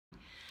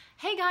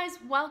Hey guys,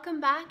 welcome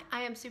back.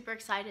 I am super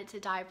excited to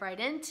dive right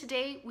in.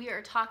 Today we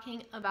are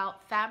talking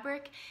about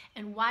fabric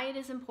and why it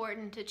is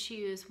important to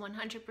choose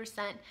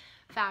 100%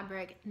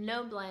 fabric,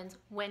 no blends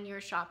when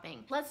you're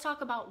shopping. Let's talk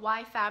about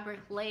why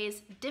fabric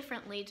lays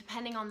differently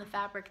depending on the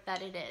fabric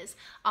that it is.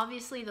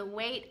 Obviously the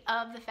weight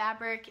of the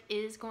fabric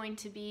is going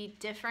to be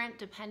different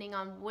depending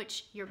on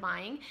which you're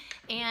buying.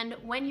 And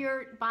when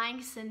you're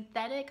buying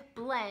synthetic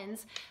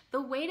blends,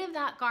 the weight of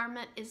that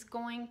garment is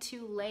going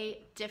to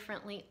lay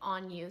differently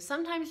on you.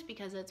 Sometimes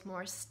because it's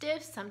more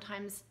stiff,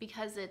 sometimes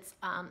because it's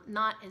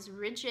not as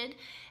rigid.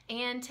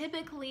 And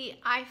typically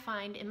I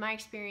find in my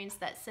experience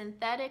that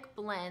synthetic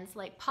blends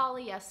like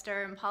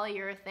polyester and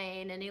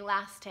polyurethane and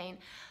elastane,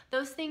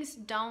 those things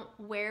don't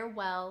wear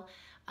well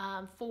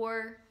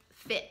for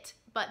fit,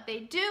 but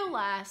they do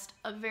last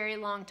a very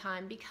long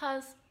time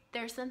because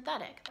they're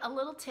synthetic. A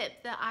little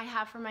tip that I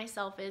have for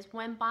myself is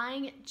when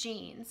buying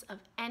jeans of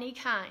any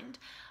kind,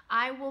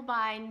 I will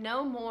buy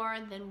no more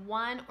than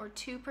 1 or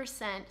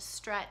 2%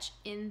 stretch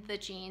in the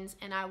jeans,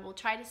 and I will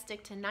try to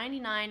stick to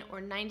 99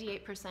 or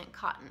 98%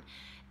 cotton.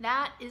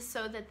 That is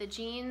so that the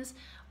jeans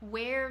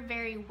wear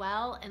very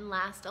well and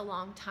last a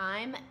long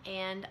time,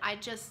 and I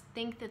just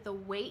think that the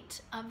weight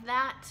of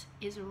that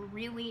is a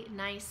really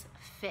nice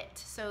fit.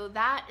 So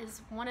that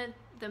is one of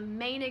the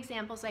main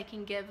examples I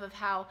can give of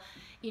how,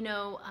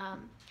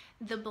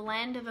 the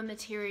blend of a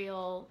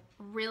material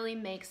really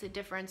makes a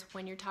difference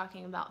when you're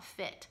talking about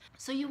fit.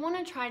 So you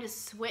want to try to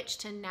switch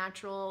to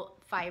natural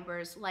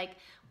fibers like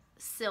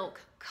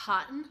silk,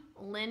 cotton,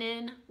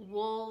 linen,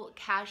 wool,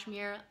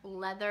 cashmere,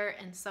 leather,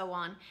 and so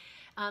on.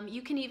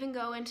 You can even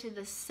go into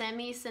the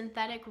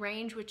semi-synthetic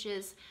range, which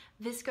is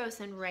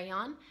viscose and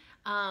rayon.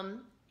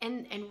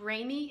 And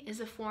ramie is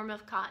a form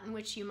of cotton,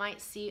 which you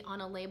might see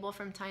on a label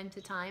from time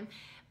to time.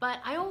 But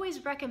I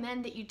always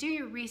recommend that you do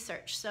your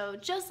research. So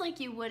just like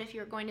you would if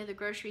you're going to the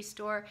grocery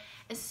store,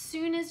 as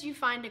soon as you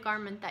find a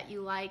garment that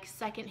you like,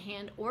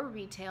 secondhand or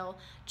retail,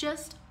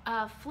 just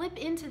flip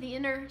into the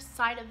inner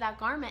side of that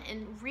garment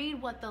and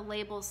read what the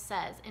label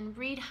says and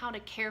read how to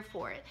care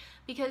for it.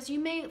 Because you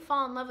may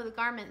fall in love with a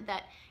garment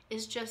that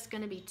is just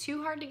gonna be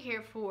too hard to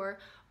care for,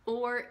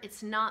 or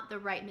it's not the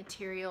right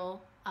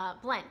material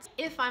blend.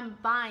 If I'm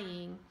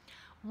buying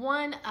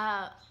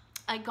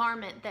a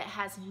garment that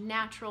has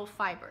natural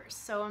fibers,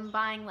 so I'm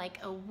buying like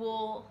a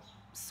wool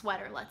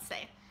sweater, let's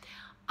say,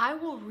 I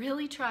will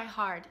really try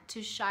hard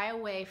to shy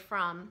away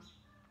from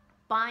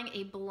buying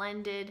a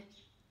blended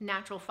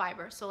natural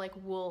fiber, so like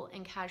wool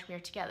and cashmere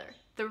together.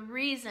 The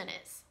reason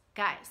is,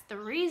 guys,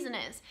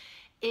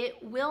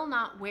 it will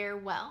not wear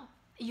well.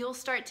 You'll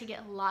start to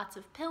get lots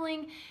of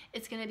pilling.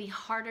 It's going to be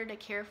harder to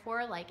care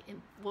for. Like, it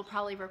will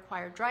probably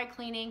require dry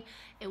cleaning.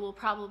 It will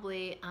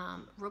probably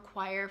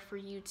require for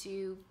you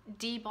to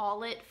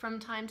deball it from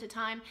time to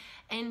time.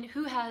 And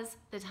who has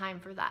the time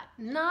for that?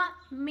 Not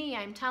me,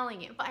 I'm telling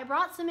you. But I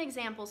brought some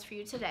examples for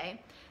you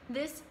today.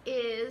 This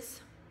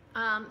is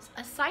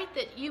a site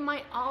that you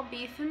might all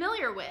be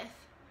familiar with.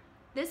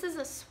 This is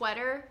a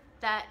sweater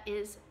that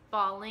is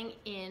balling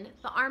in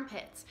the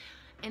armpits.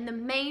 And the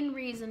main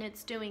reason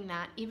it's doing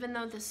that, even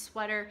though the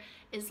sweater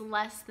is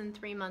less than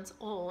 3 months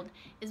old,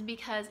 is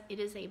because it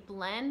is a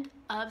blend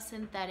of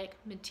synthetic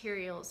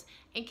materials,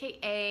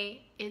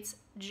 aka it's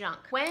junk.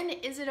 When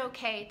is it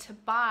okay to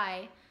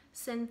buy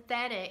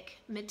synthetic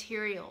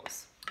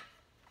materials?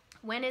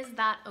 When is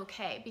that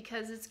okay?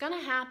 Because it's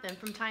gonna happen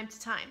from time to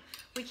time.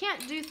 We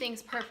can't do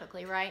things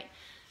perfectly, right?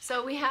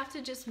 So we have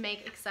to just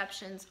make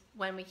exceptions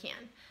when we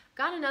can.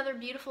 Got another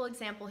beautiful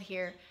example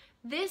here.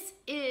 This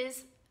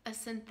is a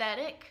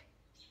synthetic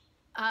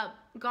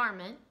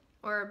garment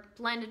or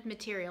blended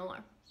material,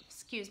 or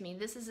excuse me,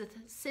 this is a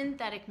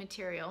synthetic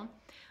material,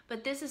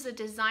 but this is a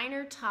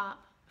designer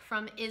top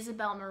from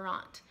Isabel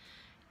Marant.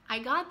 I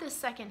got this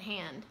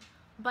secondhand,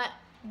 but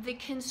the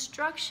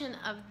construction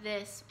of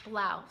this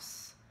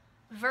blouse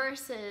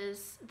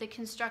versus the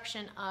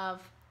construction of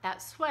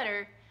that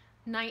sweater,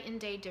 night and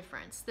day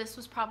difference. This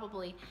was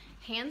probably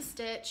hand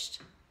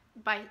stitched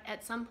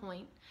at some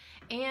point.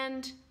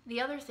 And the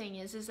other thing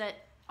is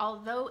that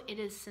although it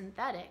is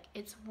synthetic,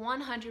 it's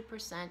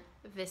 100%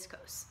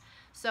 viscose.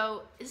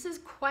 So this is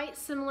quite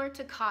similar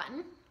to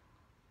cotton.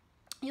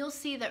 You'll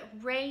see that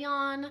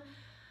rayon,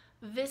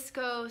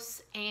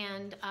 viscose,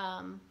 and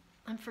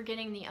I'm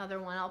forgetting the other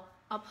one.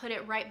 I'll put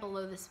it right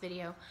below this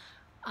video.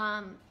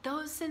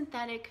 Those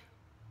synthetic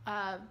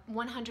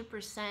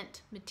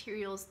 100%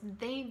 materials,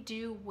 they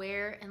do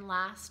wear and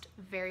last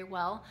very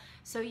well.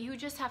 So you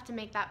just have to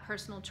make that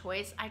personal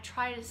choice. I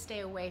try to stay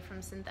away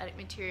from synthetic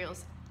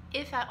materials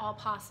if at all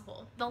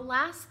possible. The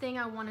last thing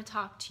I want to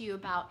talk to you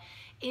about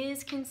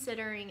is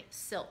considering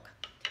silk,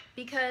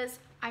 because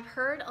I've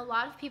heard a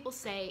lot of people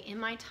say in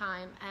my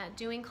time at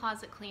doing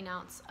closet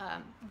cleanouts,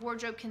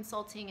 wardrobe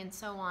consulting, and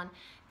so on,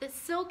 that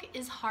silk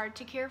is hard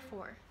to care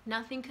for.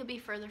 Nothing could be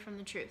further from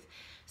the truth.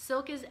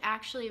 Silk is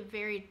actually a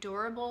very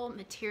durable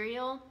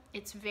material.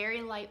 It's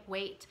very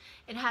lightweight.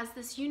 It has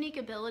this unique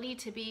ability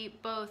to be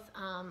both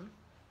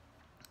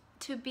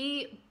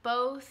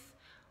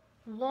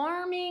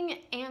warming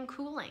and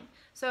cooling.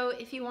 So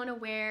if you want to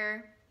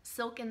wear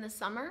silk in the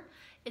summer,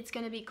 it's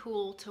going to be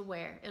cool to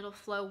wear. It'll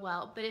flow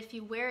well. But if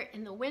you wear it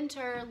in the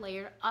winter,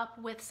 layered up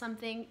with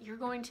something, you're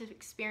going to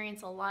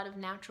experience a lot of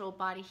natural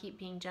body heat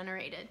being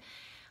generated.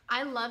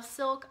 I love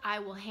silk. I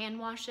will hand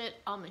wash it,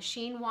 I'll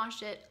machine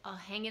wash it, I'll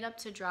hang it up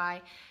to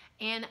dry.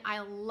 And I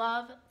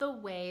love the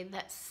way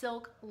that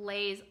silk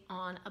lays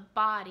on a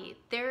body.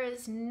 There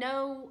is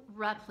no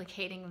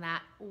replicating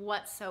that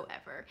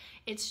whatsoever.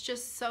 It's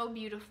just so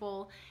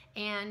beautiful,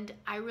 and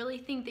I really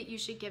think that you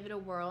should give it a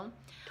whirl.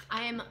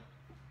 I'm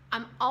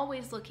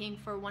always looking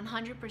for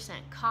 100%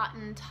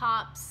 cotton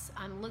tops.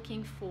 I'm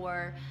looking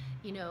for,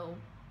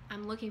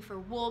 I'm looking for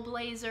wool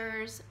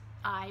blazers.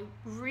 I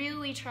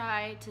really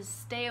try to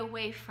stay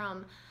away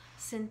from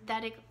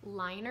synthetic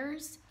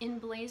liners in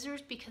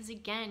blazers because,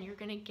 again, you're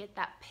gonna get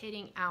that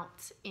pitting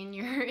out in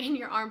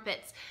your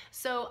armpits.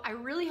 So I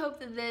really hope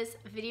that this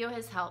video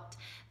has helped.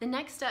 The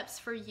next steps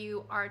for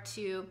you are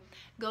to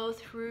go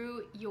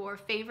through your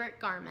favorite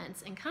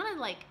garments and kind of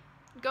like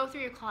go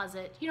through your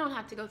closet. You don't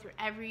have to go through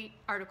every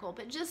article,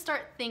 but just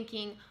start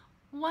thinking,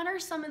 what are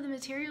some of the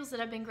materials that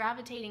I've been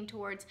gravitating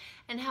towards,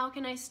 and how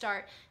can I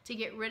start to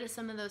get rid of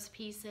some of those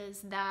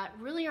pieces that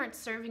really aren't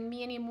serving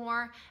me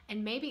anymore,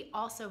 and maybe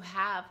also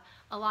have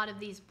a lot of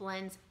these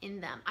blends in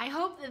them. I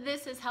hope that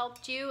this has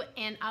helped you,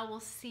 and I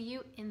will see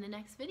you in the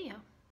next video.